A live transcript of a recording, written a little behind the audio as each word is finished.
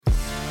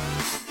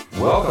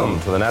Welcome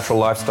to the Natural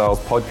Lifestyles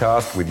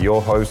Podcast with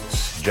your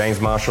hosts,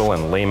 James Marshall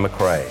and Liam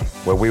McRae,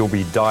 where we will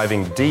be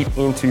diving deep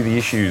into the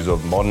issues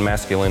of modern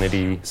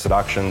masculinity,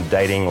 seduction,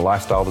 dating,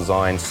 lifestyle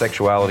design,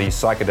 sexuality,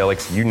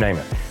 psychedelics, you name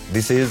it.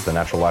 This is the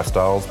Natural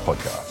Lifestyles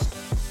Podcast.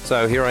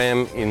 So here I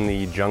am in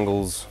the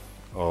jungles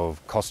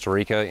of Costa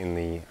Rica in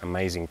the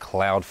amazing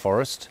cloud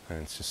forest,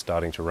 and it's just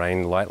starting to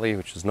rain lightly,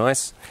 which is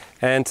nice.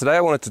 And today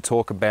I wanted to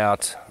talk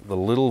about the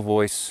little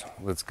voice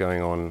that's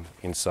going on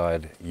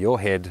inside your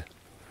head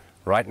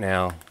right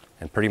now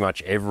and pretty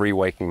much every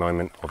waking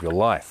moment of your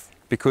life.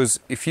 Because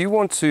if you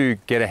want to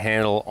get a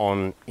handle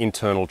on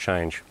internal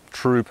change,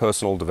 true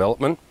personal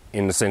development,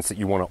 in the sense that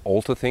you want to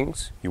alter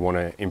things, you want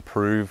to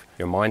improve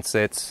your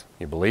mindsets,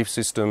 your belief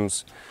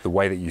systems, the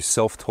way that you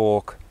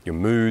self-talk, your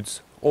moods,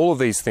 all of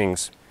these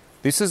things,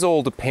 this is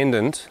all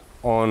dependent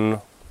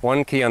on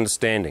one key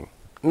understanding.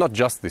 Not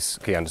just this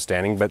key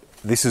understanding, but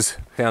this is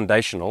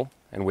foundational,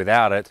 and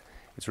without it,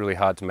 it's really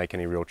hard to make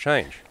any real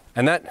change.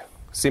 And that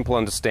simple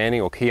understanding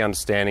or key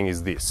understanding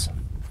is this: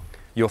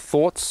 your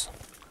thoughts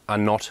are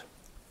not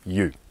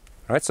you.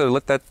 All right, so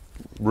let that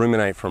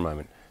ruminate for a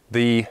moment.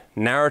 The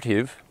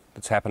narrative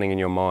that's happening in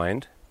your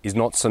mind is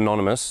not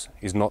synonymous,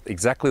 is not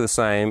exactly the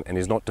same, and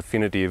is not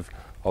definitive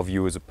of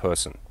you as a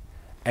person.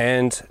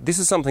 And this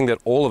is something that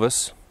all of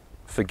us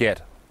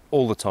forget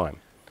all the time,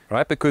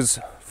 right? Because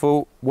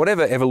for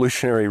whatever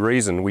evolutionary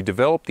reason, we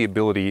develop the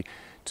ability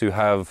to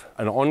have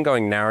an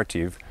ongoing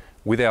narrative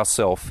with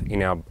ourself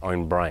in our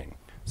own brain.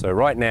 So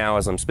right now,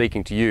 as I'm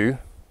speaking to you,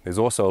 there's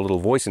also a little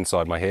voice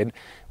inside my head,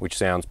 which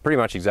sounds pretty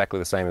much exactly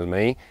the same as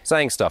me,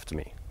 saying stuff to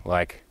me,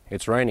 like,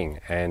 it's raining,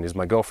 and is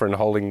my girlfriend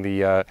holding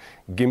the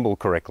gimbal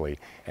correctly?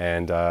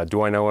 And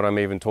do I know what I'm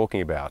even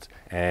talking about?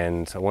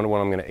 And I wonder what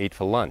I'm going to eat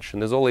for lunch.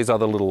 And there's all these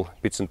other little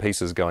bits and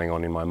pieces going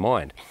on in my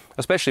mind,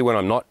 especially when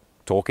I'm not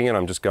talking and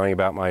I'm just going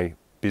about my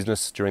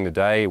business during the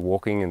day,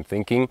 walking and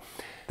thinking.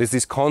 There's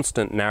this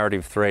constant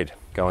narrative thread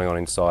going on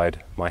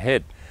inside my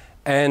head.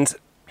 And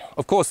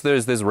of course,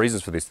 there's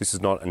reasons for this. This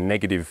is not a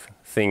negative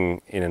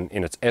thing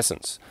in its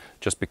essence.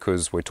 Just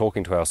because we're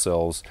talking to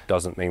ourselves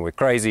doesn't mean we're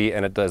crazy,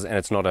 and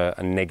it's not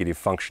a negative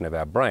function of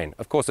our brain.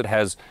 Of course, it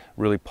has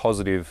really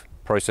positive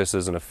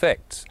processes and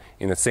effects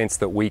in the sense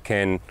that we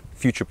can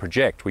future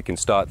project. We can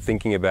start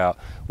thinking about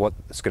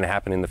what's going to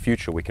happen in the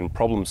future. We can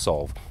problem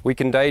solve. We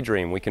can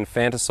daydream. We can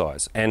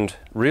fantasize. And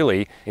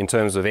really, in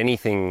terms of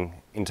anything,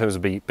 in terms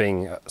of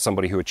being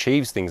somebody who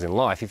achieves things in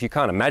life, if you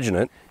can't imagine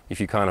it, if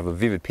you can't have a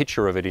vivid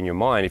picture of it in your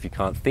mind, if you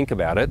can't think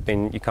about it,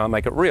 then you can't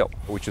make it real.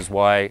 Which is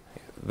why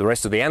the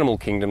rest of the animal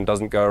kingdom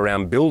doesn't go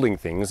around building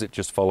things, it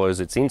just follows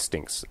its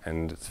instincts.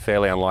 And it's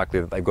fairly unlikely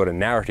that they've got a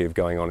narrative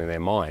going on in their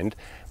mind.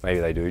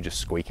 Maybe they do, just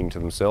squeaking to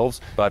themselves.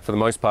 But for the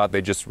most part,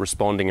 they're just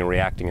responding and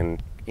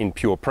reacting in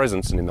pure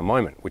presence and in the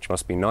moment, which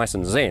must be nice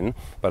and zen,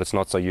 but it's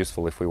not so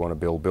useful if we want to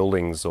build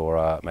buildings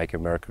or make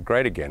America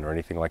great again or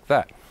anything like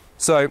that.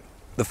 So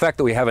the fact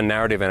that we have a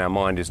narrative in our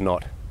mind is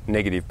not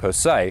negative per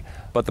se,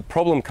 but the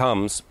problem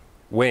comes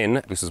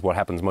when, this is what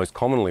happens most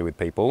commonly with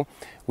people,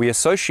 we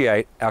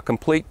associate our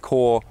complete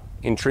core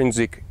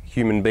intrinsic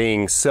human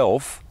being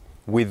self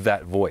with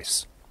that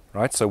voice,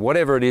 right? So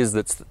whatever it is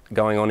that's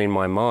going on in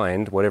my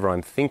mind, whatever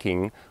I'm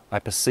thinking, I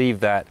perceive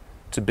that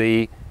to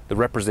be the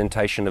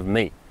representation of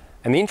me.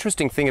 And the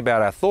interesting thing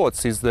about our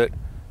thoughts is that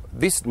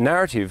this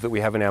narrative that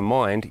we have in our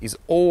mind is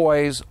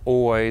always,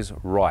 always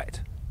right.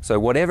 So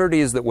whatever it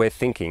is that we're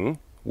thinking,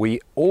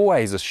 we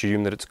always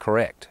assume that it's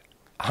correct,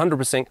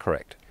 100%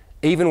 correct.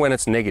 Even when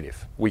it's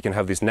negative, we can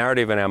have this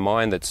narrative in our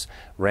mind that's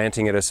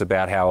ranting at us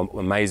about how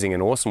amazing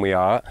and awesome we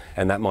are,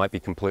 and that might be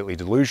completely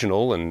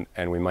delusional, and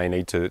we may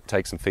need to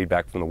take some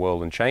feedback from the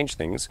world and change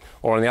things.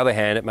 Or on the other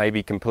hand, it may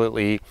be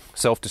completely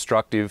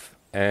self-destructive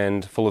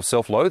and full of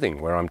self-loathing,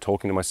 where I'm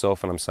talking to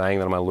myself and I'm saying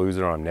that I'm a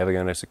loser, I'm never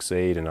going to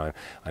succeed, and I'm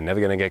never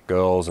going to get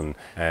girls,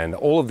 and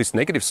all of this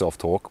negative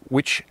self-talk,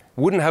 which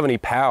wouldn't have any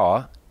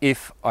power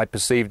if I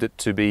perceived it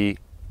to be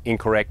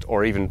incorrect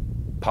or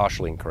even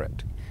partially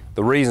incorrect.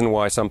 The reason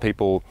why some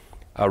people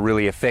are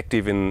really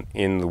effective in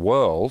the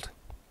world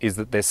is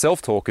that their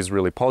self-talk is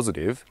really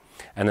positive,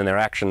 and then their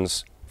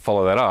actions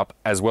follow that up,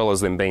 as well as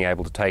them being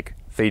able to take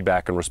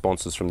feedback and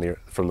responses from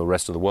the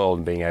rest of the world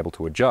and being able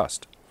to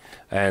adjust.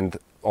 And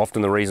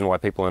often the reason why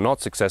people are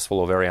not successful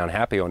or very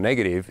unhappy or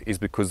negative is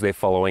because they're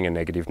following a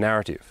negative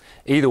narrative.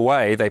 Either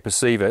way, they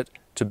perceive it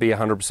to be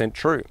 100%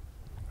 true,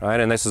 right?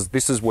 And this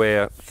is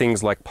where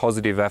things like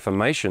positive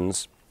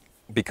affirmations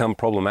become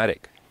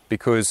problematic,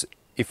 because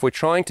if we're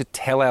trying to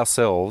tell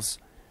ourselves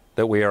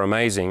that we are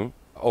amazing,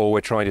 or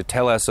we're trying to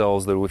tell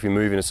ourselves that if we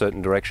move in a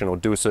certain direction or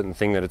do a certain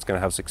thing that it's going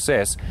to have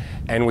success,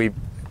 and we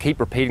keep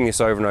repeating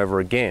this over and over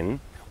again,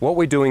 what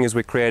we're doing is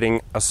we're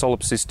creating a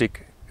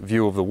solipsistic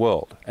view of the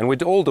world. And we're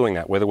all doing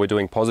that, whether we're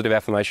doing positive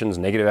affirmations,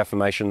 negative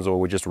affirmations, or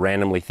we're just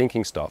randomly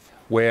thinking stuff.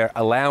 We're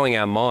allowing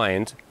our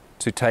mind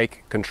to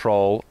take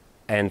control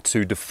and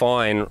to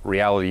define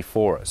reality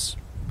for us.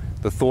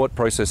 The thought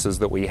processes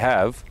that we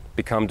have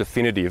become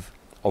definitive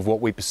of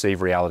what we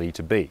perceive reality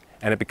to be,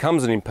 and it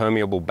becomes an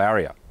impermeable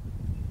barrier.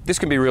 This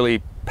can be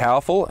really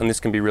powerful and this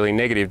can be really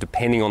negative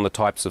depending on the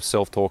types of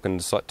self-talk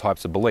and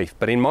types of belief.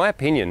 But in my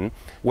opinion,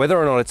 whether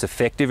or not it's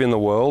effective in the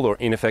world or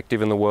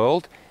ineffective in the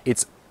world,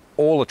 it's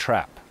all a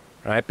trap,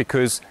 right?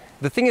 Because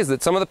the thing is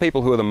that some of the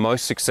people who are the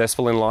most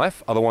successful in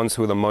life are the ones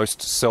who are the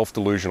most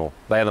self-delusional.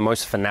 They are the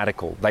most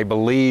fanatical. They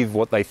believe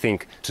what they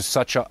think to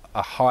such a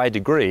high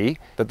degree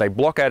that they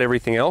block out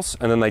everything else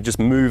and then they just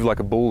move like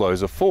a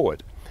bulldozer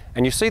forward.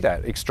 And you see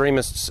that.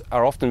 Extremists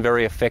are often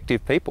very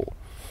effective people.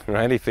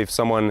 Right? If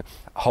someone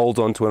holds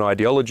on to an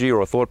ideology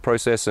or a thought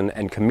process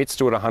and commits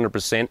to it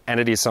 100%, and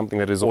it is something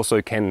that is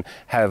also can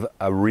have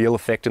a real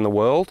effect in the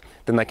world,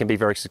 then they can be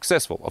very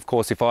successful. Of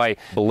course, if I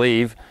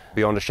believe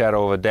beyond a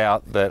shadow of a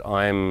doubt that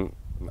I'm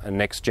a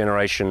next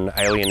generation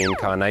alien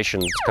incarnation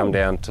that's come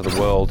down to the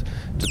world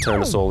to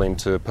turn us all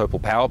into purple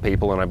power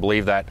people, and I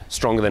believe that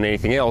stronger than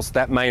anything else,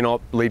 that may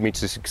not lead me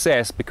to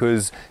success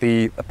because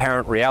the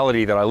apparent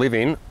reality that I live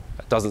in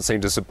doesn't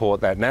seem to support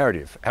that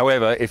narrative.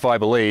 However, if I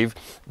believe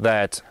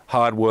that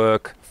hard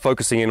work,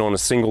 focusing in on a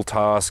single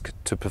task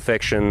to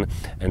perfection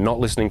and not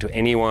listening to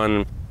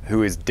anyone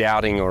who is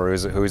doubting or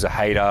who is a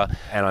hater,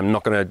 and I'm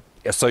not going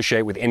to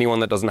associate with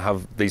anyone that doesn't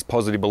have these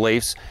positive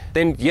beliefs,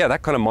 then yeah,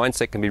 that kind of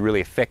mindset can be really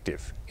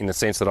effective in the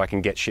sense that I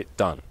can get shit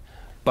done.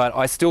 But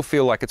I still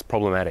feel like it's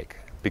problematic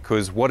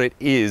because what it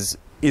is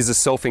a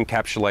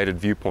self-encapsulated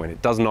viewpoint.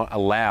 It does not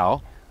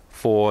allow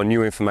for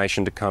new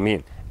information to come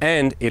in.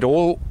 And it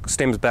all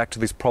stems back to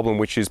this problem,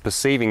 which is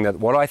perceiving that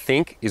what I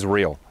think is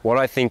real, what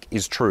I think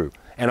is true,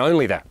 and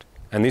only that.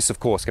 And this, of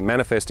course, can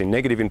manifest in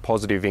negative and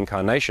positive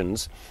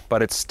incarnations,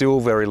 but it's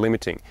still very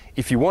limiting.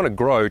 If you want to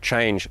grow,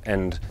 change,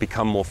 and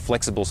become more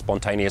flexible,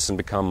 spontaneous, and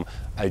become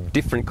a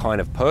different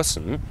kind of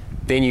person,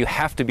 then you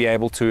have to be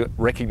able to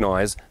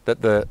recognize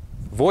that the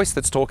voice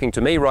that's talking to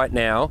me right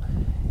now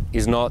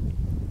is not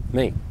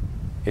me.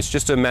 It's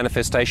just a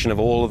manifestation of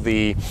all of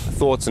the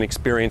thoughts and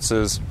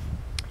experiences,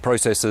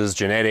 processes,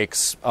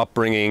 genetics,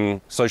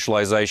 upbringing,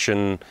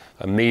 socialization,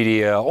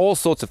 media, all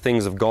sorts of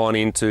things have gone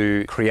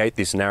into create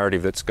this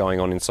narrative that's going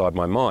on inside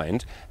my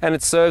mind. And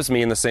it serves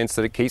me in the sense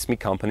that it keeps me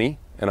company.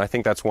 And I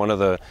think that's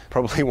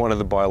probably one of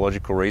the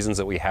biological reasons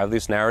that we have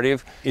this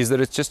narrative, is that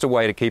it's just a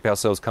way to keep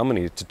ourselves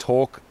company, to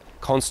talk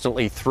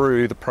constantly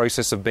through the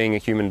process of being a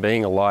human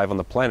being alive on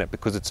the planet,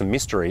 because it's a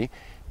mystery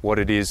what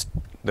it is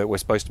that we're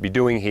supposed to be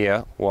doing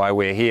here, why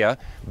we're here.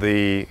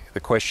 The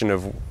question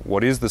of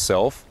what is the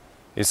self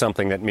is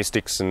something that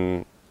mystics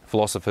and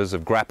philosophers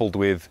have grappled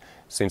with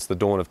since the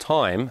dawn of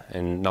time,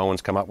 and no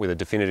one's come up with a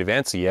definitive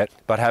answer yet.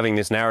 But having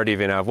this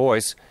narrative in our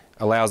voice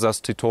allows us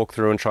to talk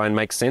through and try and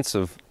make sense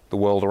of the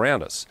world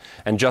around us.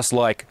 And just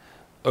like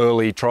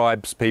early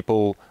tribes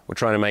people were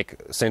trying to make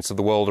sense of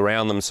the world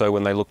around them, so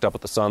when they looked up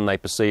at the sun they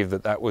perceived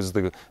that that was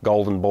the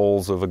golden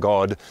balls of a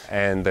god,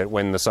 and that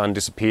when the sun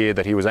disappeared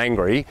that he was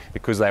angry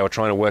because they were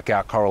trying to work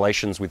out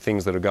correlations with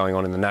things that are going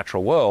on in the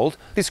natural world.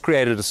 This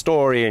created a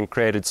story and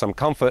created some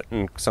comfort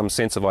and some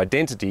sense of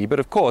identity, but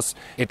of course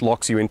it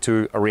locks you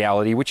into a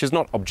reality which is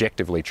not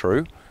objectively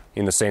true,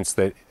 in the sense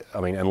that,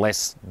 I mean,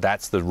 unless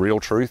that's the real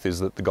truth, is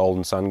that the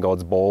golden sun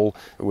god's ball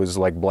was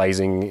like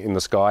blazing in the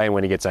sky, and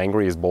when he gets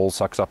angry his ball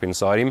sucks up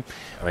inside him.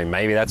 I mean,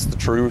 maybe that's the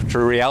true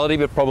reality,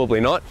 but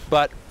probably not.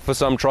 But for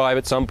some tribe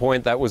at some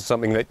point that was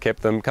something that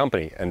kept them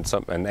company, and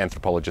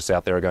anthropologists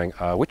out there are going,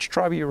 which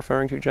tribe are you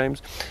referring to,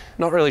 James?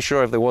 Not really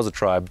sure if there was a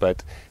tribe,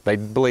 but they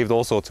believed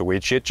all sorts of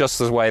weird shit, just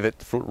the way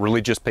that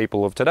religious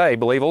people of today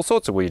believe all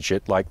sorts of weird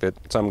shit, like that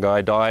some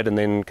guy died and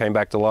then came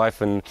back to life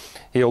and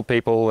healed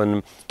people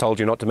and told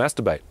you not to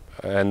masturbate.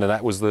 And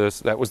that was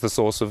the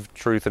source of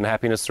truth and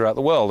happiness throughout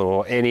the world,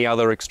 or any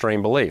other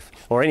extreme belief,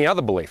 or any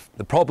other belief.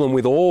 The problem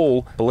with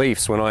all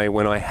beliefs, when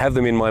I have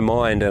them in my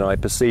mind and I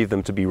perceive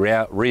them to be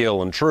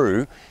real and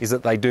true, is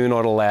that they do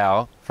not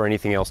allow for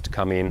anything else to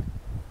come in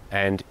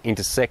and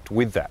intersect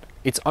with that.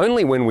 It's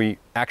only when we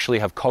actually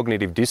have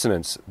cognitive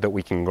dissonance that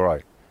we can grow.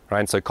 Right?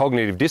 And so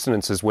cognitive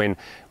dissonance is when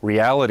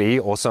reality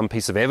or some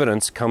piece of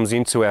evidence comes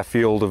into our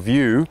field of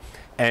view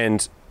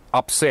and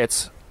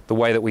upsets the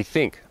way that we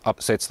think,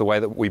 upsets the way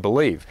that we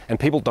believe. And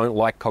people don't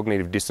like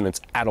cognitive dissonance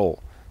at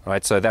all.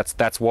 Right? So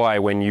that's why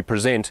when you can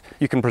present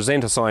a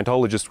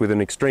Scientologist with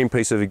an extreme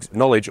piece of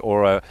knowledge,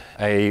 or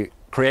a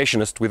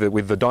creationist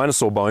with the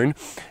dinosaur bone,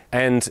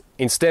 and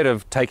instead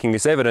of taking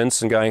this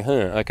evidence and going,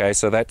 okay,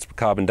 so that's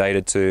carbon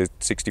dated to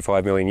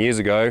 65 million years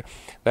ago,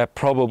 that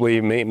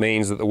probably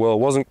means that the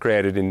world wasn't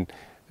created in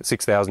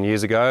 6,000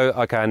 years ago.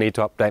 Okay, I need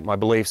to update my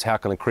beliefs. How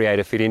can the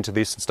creator fit into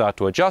this and start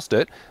to adjust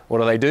it?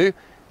 What do?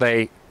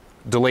 They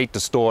delete,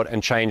 distort,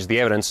 and change the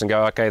evidence and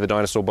go, okay, the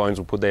dinosaur bones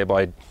were put there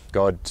by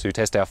God to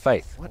test our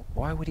faith.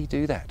 Why would he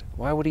do that?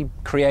 Why would he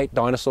create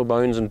dinosaur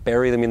bones and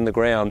bury them in the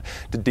ground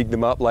to dig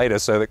them up later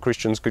so that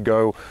Christians could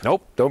go,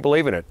 nope, don't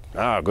believe in it.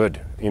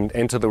 Good.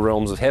 Enter the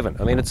realms of heaven.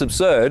 I mean, it's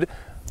absurd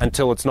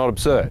until it's not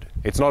absurd.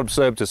 It's not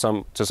absurd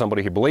to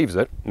somebody who believes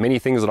it. Many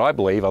things that I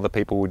believe other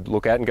people would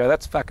look at and go,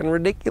 that's fucking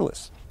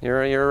ridiculous.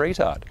 You're a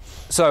retard.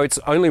 So it's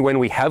only when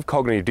we have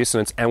cognitive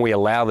dissonance and we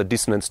allow the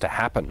dissonance to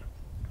happen,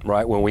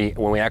 right, when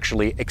we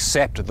actually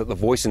accept that the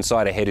voice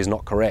inside our head is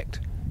not correct.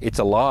 It's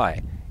a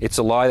lie. It's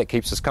a lie that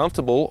keeps us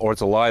comfortable, or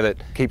it's a lie that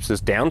keeps us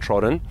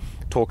downtrodden,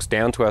 talks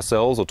down to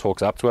ourselves or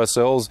talks up to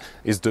ourselves,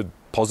 is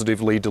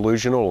positively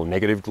delusional or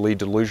negatively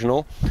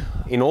delusional.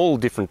 In all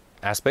different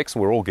aspects,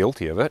 we're all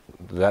guilty of it.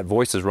 That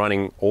voice is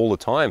running all the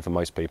time for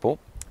most people.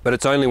 But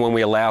it's only when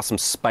we allow some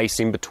space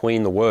in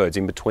between the words,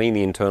 in between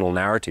the internal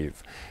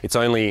narrative. It's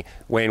only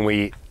when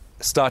we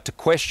start to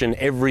question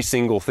every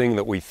single thing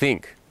that we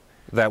think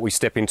that we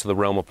step into the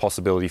realm of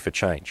possibility for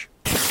change.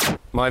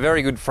 My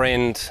very good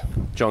friend,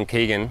 John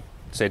Keegan,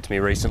 said to me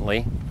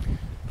recently,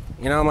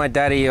 you know, my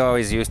daddy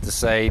always used to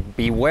say,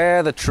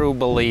 beware the true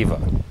believer.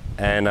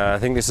 And I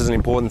think this is an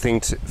important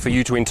thing for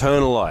you to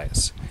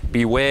internalize.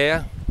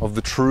 Beware of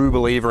the true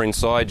believer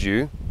inside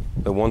you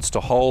that wants to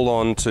hold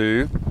on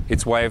to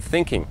its way of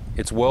thinking,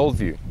 its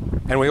worldview.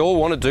 And we all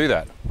want to do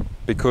that,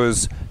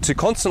 because to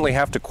constantly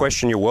have to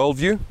question your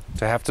worldview,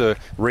 to have to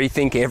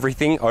rethink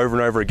everything over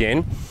and over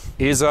again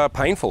is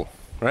painful,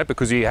 right?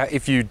 Because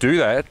if you do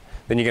that,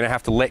 then you're going to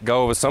have to let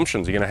go of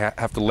assumptions. You're going to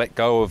have to let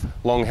go of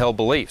long-held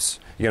beliefs.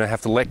 You're going to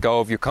have to let go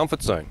of your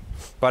comfort zone.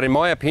 But in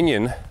my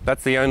opinion,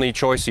 that's the only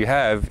choice you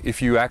have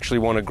if you actually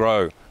want to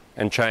grow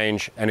and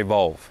change and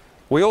evolve.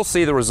 We all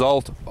see the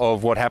result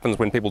of what happens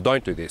when people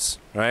don't do this,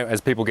 right? As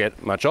people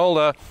get much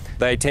older,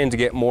 they tend to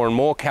get more and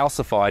more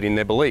calcified in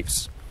their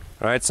beliefs,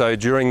 right? So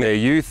during their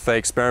youth, they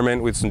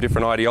experiment with some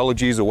different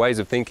ideologies or ways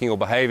of thinking or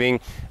behaving,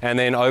 and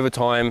then over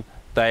time,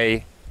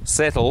 they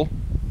settle,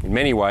 in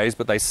many ways,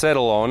 but they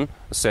settle on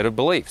a set of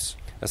beliefs,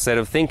 a set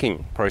of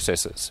thinking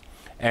processes.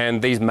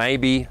 And these may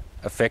be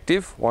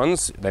effective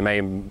ones. They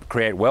may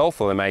create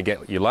wealth, or they may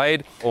get you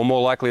laid, or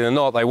more likely than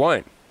not, they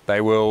won't. They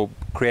will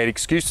create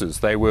excuses,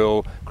 they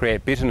will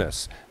create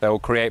bitterness, they will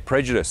create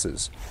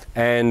prejudices.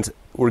 And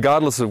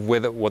regardless of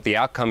what the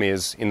outcome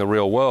is in the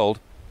real world,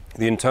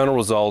 the internal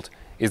result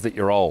is that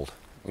you're old.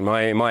 In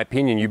my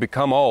opinion, you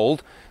become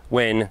old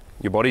when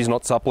your body's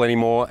not supple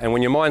anymore and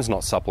when your mind's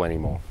not supple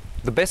anymore.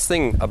 The best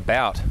thing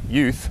about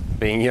youth,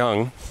 being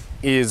young,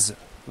 is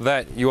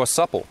that you are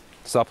supple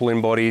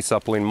in body,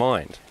 supple in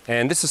mind.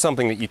 And this is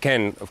something that you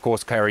can, of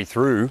course, carry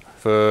through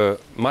for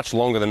much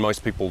longer than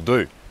most people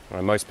do.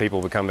 Most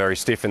people become very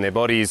stiff in their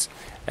bodies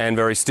and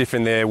very stiff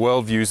in their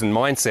worldviews and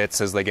mindsets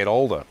as they get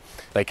older.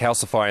 They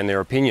calcify in their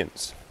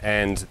opinions.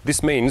 And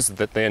this means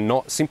that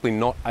they're simply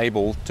not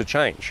able to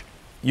change.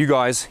 You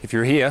guys, if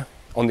you're here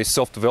on this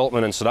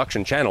self-development and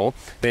seduction channel,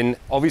 then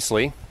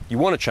obviously you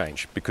want to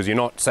change because you're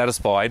not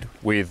satisfied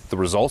with the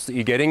results that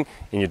you're getting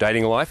in your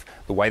dating life,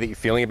 the way that you're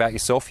feeling about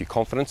yourself, your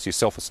confidence, your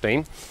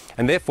self-esteem.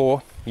 And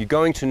therefore, you're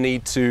going to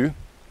need to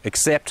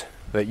accept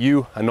that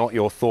you are not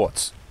your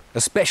thoughts.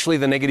 Especially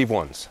the negative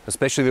ones,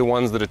 especially the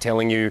ones that are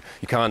telling you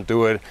you can't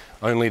do it,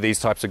 only these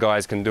types of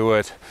guys can do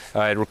it,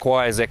 it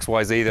requires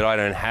XYZ that I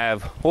don't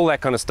have, all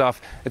that kind of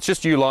stuff. It's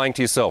just you lying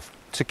to yourself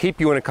to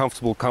keep you in a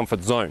comfortable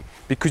comfort zone.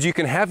 Because you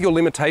can have your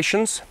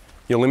limitations,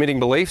 your limiting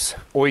beliefs,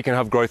 or you can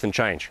have growth and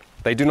change.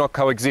 They do not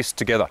coexist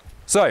together.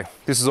 So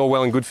this is all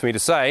well and good for me to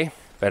say,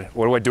 but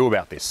what do I do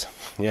about this?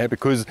 Yeah,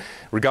 because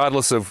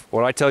regardless of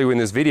what I tell you in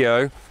this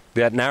video,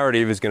 that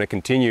narrative is going to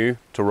continue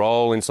to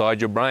roll inside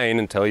your brain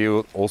and tell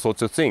you all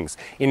sorts of things.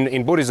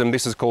 In Buddhism,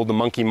 this is called the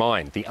monkey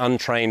mind, the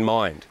untrained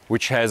mind,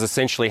 which has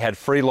essentially had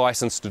free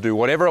license to do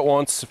whatever it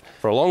wants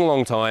for a long,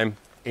 long time.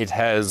 It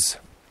has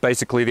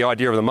basically the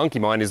idea of the monkey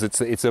mind is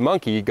it's a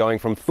monkey going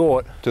from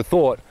thought to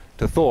thought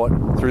to thought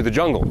through the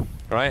jungle,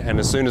 right? And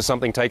as soon as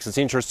something takes its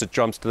interest, it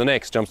jumps to the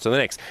next, jumps to the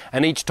next.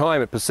 And each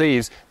time it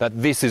perceives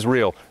that this is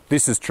real,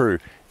 this is true,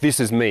 this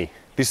is me,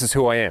 this is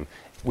who I am,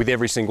 with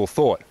every single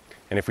thought.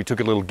 And if we took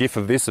a little gif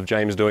of this, of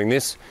James doing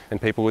this, then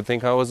people would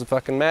think I was a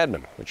fucking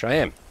madman, which I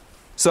am.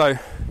 So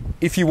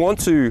if you want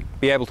to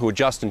be able to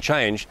adjust and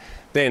change,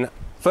 then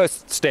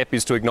first step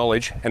is to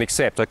acknowledge and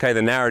accept, okay,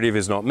 the narrative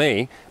is not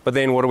me, but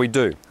then what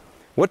do?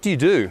 What do you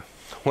do?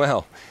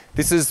 Well,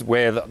 this is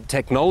where the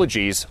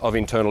technologies of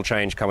internal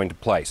change come into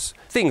place.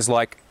 Things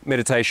like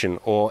meditation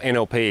or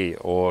NLP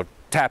or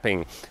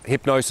tapping,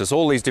 hypnosis,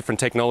 all these different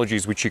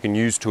technologies which you can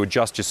use to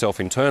adjust yourself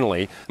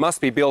internally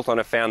must be built on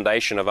a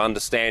foundation of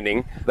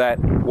understanding that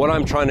what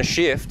I'm trying to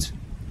shift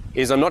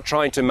is I'm not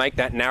trying to make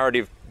that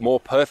narrative more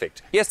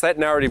perfect. Yes, that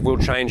narrative will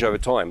change over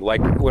time.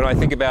 Like when I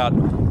think about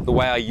the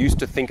way I used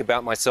to think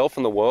about myself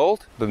and the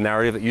world, the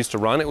narrative that used to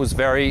run, it was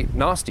very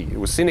nasty. It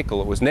was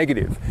cynical. It was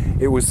negative.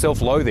 It was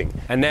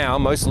self-loathing. And now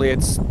mostly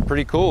it's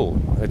pretty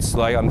cool. It's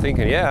like I'm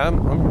thinking, yeah,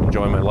 I'm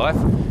enjoying my life.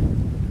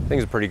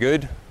 Things are pretty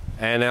good.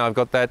 And now I've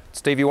got that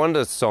Stevie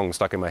Wonder song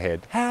stuck in my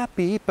head.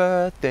 Happy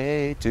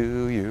birthday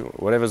to you.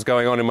 Whatever's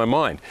going on in my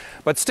mind.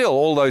 But still,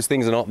 all those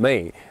things are not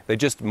me. They're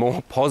just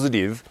more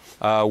positive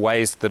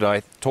ways that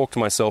I talk to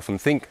myself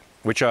and think,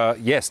 which are,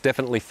 yes,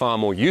 definitely far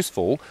more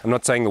useful. I'm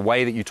not saying the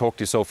way that you talk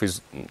to yourself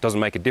doesn't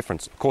make a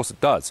difference. Of course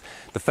it does.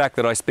 The fact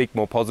that I speak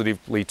more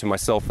positively to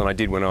myself than I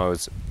did when I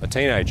was a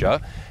teenager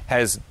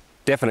has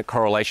definite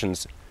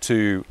correlations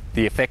to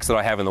the effects that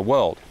I have in the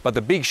world. But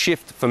the big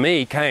shift for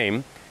me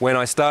came when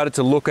I started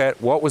to look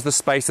at what was the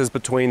spaces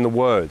between the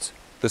words,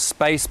 the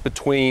space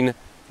between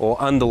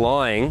or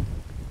underlying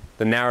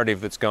the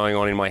narrative that's going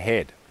on in my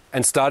head.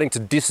 and starting to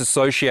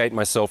disassociate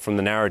myself from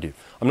the narrative.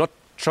 I'm not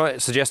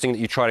suggesting that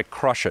you try to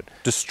crush it,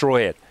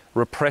 destroy it,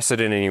 repress it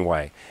in any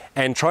way.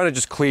 And trying to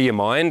just clear your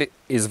mind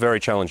is very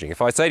challenging.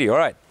 If I say to you, all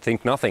right,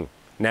 think nothing,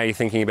 now you're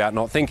thinking about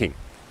not thinking.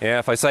 Yeah,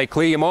 if I say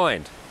clear your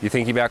mind, you're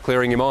thinking about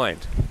clearing your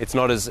mind. It's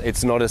not as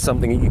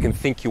something that you can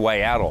think your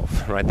way out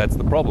of, right? That's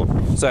the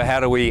problem. So how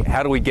do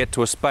we get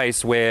to a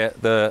space where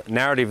the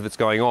narrative that's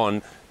going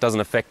on doesn't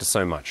affect us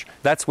so much?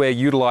 That's where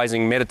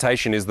utilizing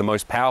meditation is the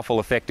most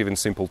powerful, effective, and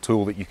simple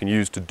tool that you can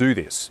use to do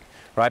this,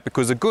 right?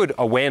 Because a good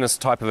awareness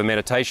type of a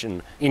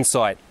meditation,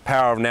 insight,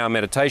 power of now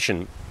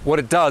meditation, what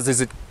it does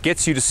is it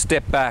gets you to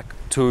step back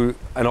to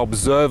an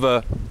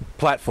observer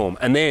platform,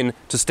 and then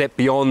to step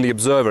beyond the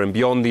observer and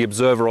beyond the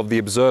observer of the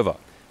observer.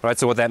 Right,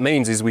 so what that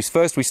means is we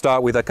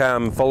start with, okay,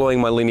 I'm following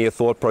my linear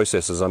thought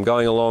processes. I'm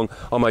going along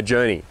on my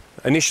journey.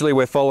 Initially,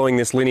 we're following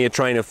this linear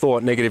train of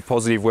thought, negative,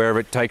 positive, wherever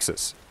it takes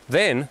us.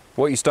 Then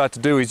what you start to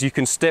do is you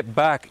can step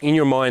back in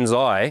your mind's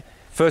eye,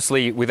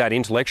 firstly with that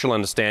intellectual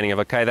understanding of,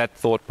 okay, that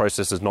thought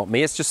process is not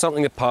me. It's just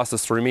something that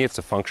passes through me. It's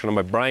a function of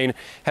my brain,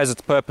 has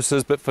its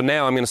purposes. But for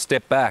now, I'm going to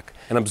step back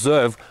and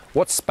observe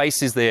what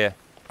space is there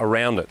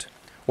around it.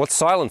 What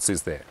silence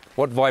is there?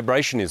 What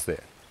vibration is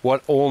there?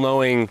 What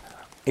all-knowing,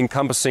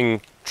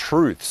 encompassing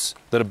truths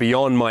that are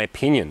beyond my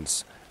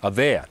opinions are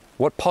there?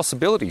 What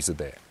possibilities are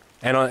there?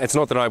 And it's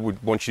not that I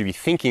would want you to be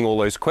thinking all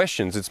those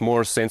questions. It's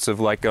more a sense of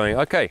like going,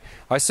 okay,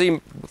 I see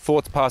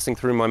thoughts passing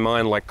through my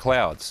mind like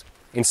clouds.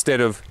 Instead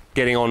of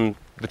getting on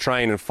the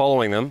train and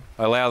following them,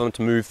 I allow them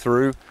to move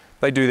through.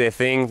 They do their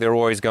thing. They're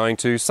always going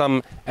to.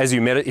 Some, as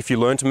you if you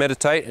learn to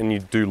meditate and you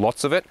do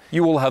lots of it,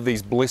 you will have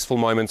these blissful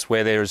moments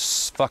where there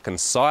is fucking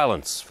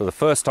silence for the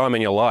first time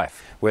in your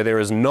life, where there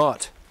is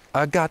not,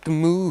 I got the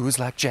moves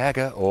like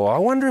Jagger, or I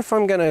wonder if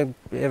I'm going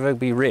to ever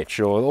be rich,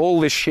 or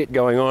all this shit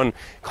going on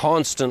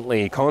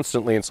constantly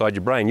inside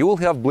your brain. You will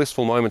have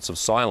blissful moments of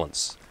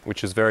silence,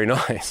 which is very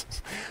nice.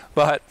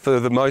 But for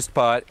the most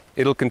part,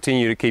 it'll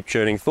continue to keep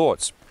churning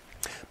thoughts.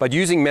 But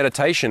using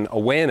meditation,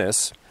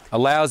 awareness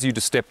allows you to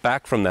step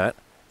back from that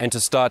and to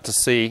start to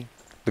see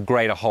the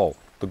greater whole,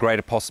 the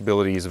greater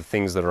possibilities of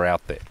things that are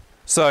out there.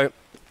 So I'm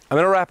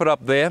going to wrap it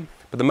up there,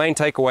 but the main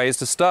takeaway is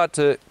to start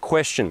to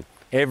question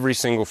every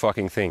single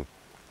fucking thing.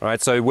 All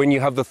right, so when you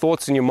have the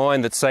thoughts in your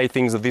mind that say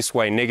things are this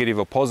way, negative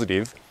or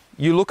positive,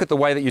 you look at the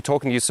way that you're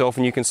talking to yourself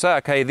and you can say,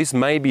 okay, this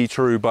may be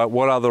true, but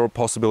what other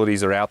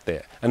possibilities are out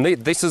there? And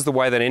this is the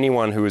way that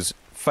anyone who is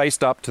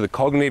faced up to the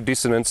cognitive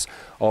dissonance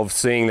of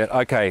seeing that,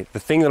 okay, the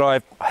thing that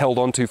I've held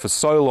on to for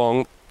so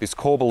long, this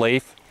core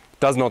belief,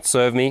 does not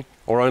serve me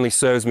or only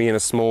serves me in a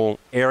small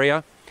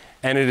area.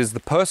 And it is the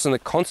person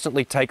that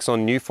constantly takes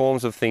on new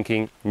forms of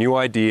thinking, new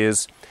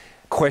ideas,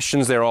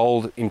 questions their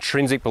old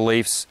intrinsic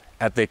beliefs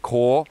at their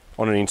core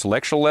on an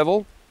intellectual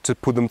level, to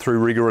put them through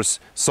rigorous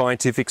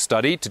scientific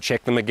study, to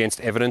check them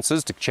against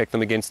evidences, to check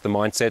them against the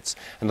mindsets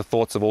and the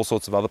thoughts of all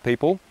sorts of other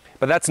people.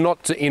 But that's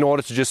not in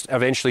order to just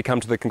eventually come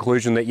to the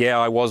conclusion that, yeah,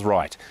 I was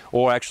right,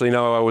 or actually,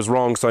 no, I was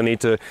wrong, so I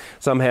need to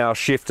somehow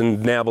shift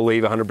and now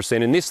believe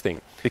 100% in this thing.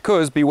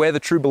 Because beware the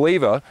true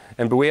believer,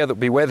 and beware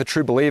the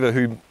true believer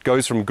who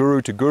goes from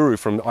guru to guru,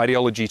 from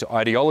ideology to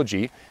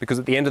ideology, because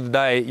at the end of the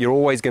day, you're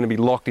always going to be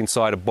locked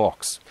inside a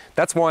box.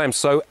 That's why I'm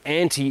so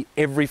anti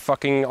every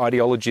fucking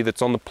ideology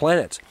that's on the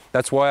planet.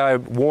 That's why I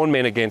warn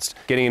men against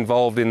getting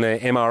involved in the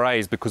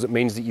MRAs, because it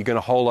means that you're going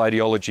to hold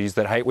ideologies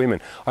that hate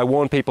women. I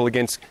warn people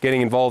against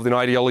getting involved in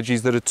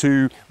ideologies that are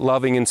too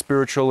loving and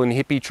spiritual and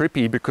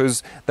hippie-trippy,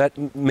 because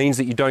that means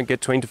that you don't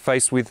get to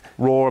interface with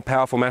raw,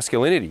 powerful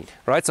masculinity,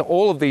 right? So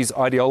all of these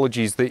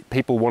ideologies that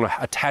people want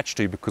to attach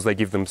to because they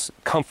give them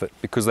comfort,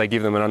 because they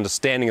give them an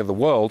understanding of the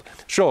world,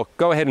 sure,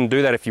 go ahead and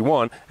do that if you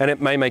want, and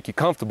it may make you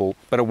comfortable,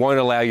 but it won't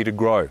allow you to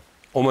grow.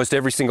 Almost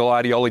every single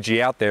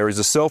ideology out there is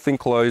a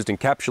self-enclosed,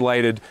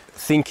 encapsulated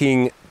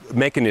thinking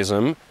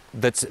mechanism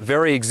that's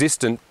very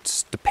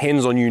existent,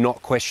 depends on you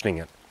not questioning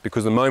it.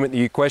 Because the moment that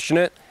you question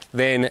it,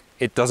 then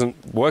it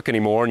doesn't work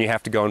anymore and you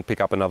have to go and pick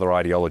up another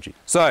ideology.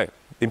 So,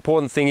 the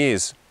important thing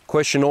is,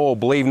 question all,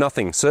 believe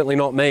nothing. Certainly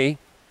not me,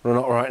 or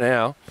not right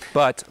now,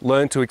 but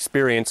learn to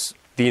experience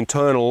the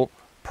internal,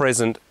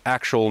 present,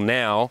 actual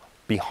now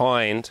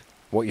behind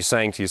what you're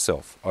saying to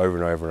yourself over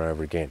and over and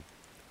over again.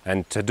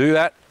 And to do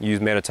that,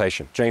 use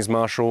meditation. James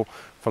Marshall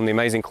from the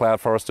amazing cloud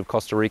forest of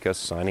Costa Rica,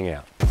 signing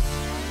out.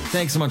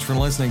 Thanks so much for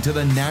listening to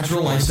the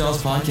Natural Lifestyles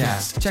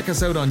Podcast. Check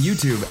us out on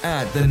YouTube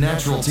at The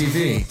Natural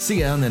TV. See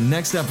you on the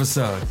next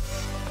episode.